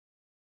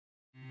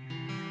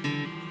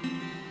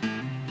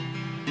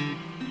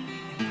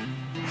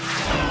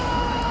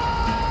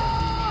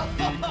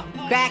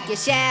Crack your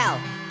shell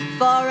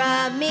for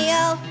a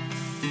meal.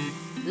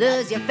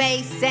 Lose your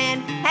face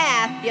and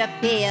half your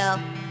peel.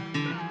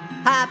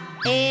 Hop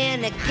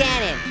in a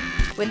cannon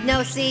with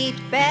no seat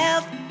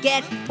belt.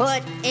 Get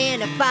put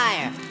in a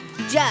fire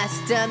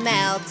just to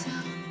melt.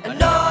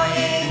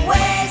 Annoying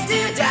ways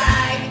to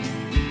die.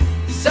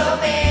 So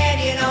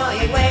many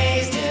annoying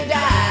ways to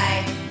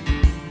die.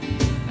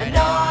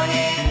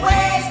 Annoying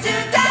ways to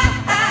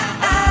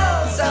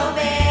die. So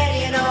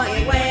many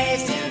annoying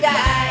ways to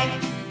die.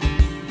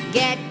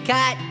 Get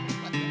cut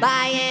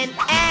by an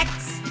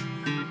axe.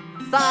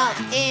 Fall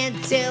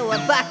into a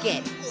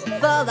bucket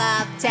full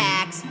of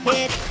tacks.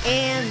 Hit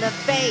in the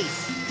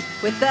face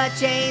with a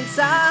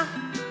chainsaw.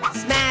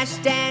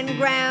 Smashed and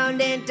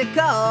ground into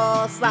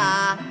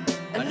coleslaw.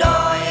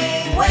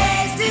 Annoying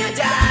ways to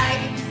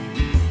die.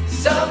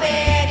 So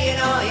many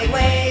annoying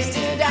ways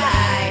to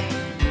die.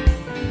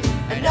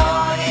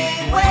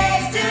 Annoying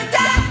ways to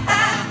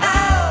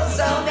die.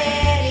 So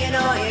many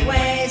annoying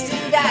ways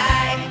to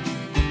die.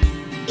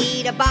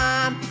 Eat a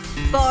bomb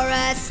for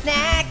a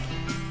snack.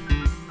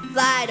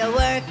 Fly to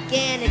work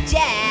in a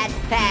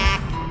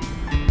jetpack.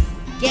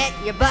 Get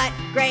your butt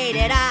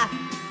graded off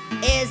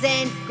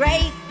isn't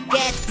great.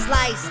 Get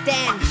sliced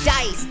and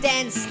diced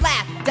and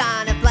slapped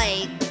on a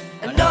plate.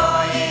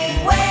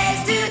 Annoying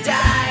ways to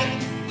die.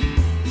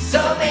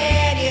 So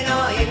many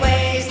annoying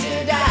ways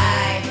to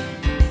die.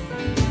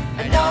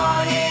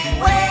 Annoying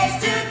ways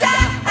to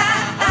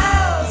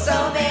die.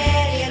 So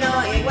many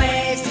annoying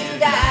ways to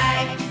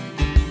die.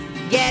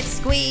 Get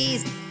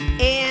squeezed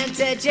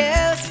into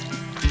juice.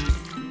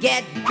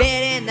 Get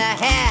bit in the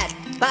head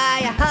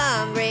by a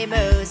hungry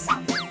moose.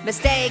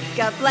 Mistake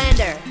a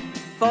blender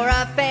for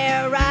a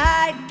fair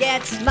ride.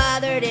 Get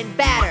smothered in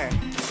batter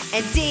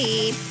and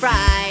deep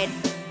fried.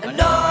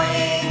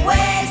 Annoying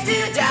ways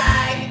to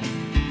die.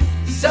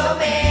 So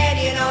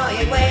many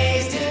annoying ways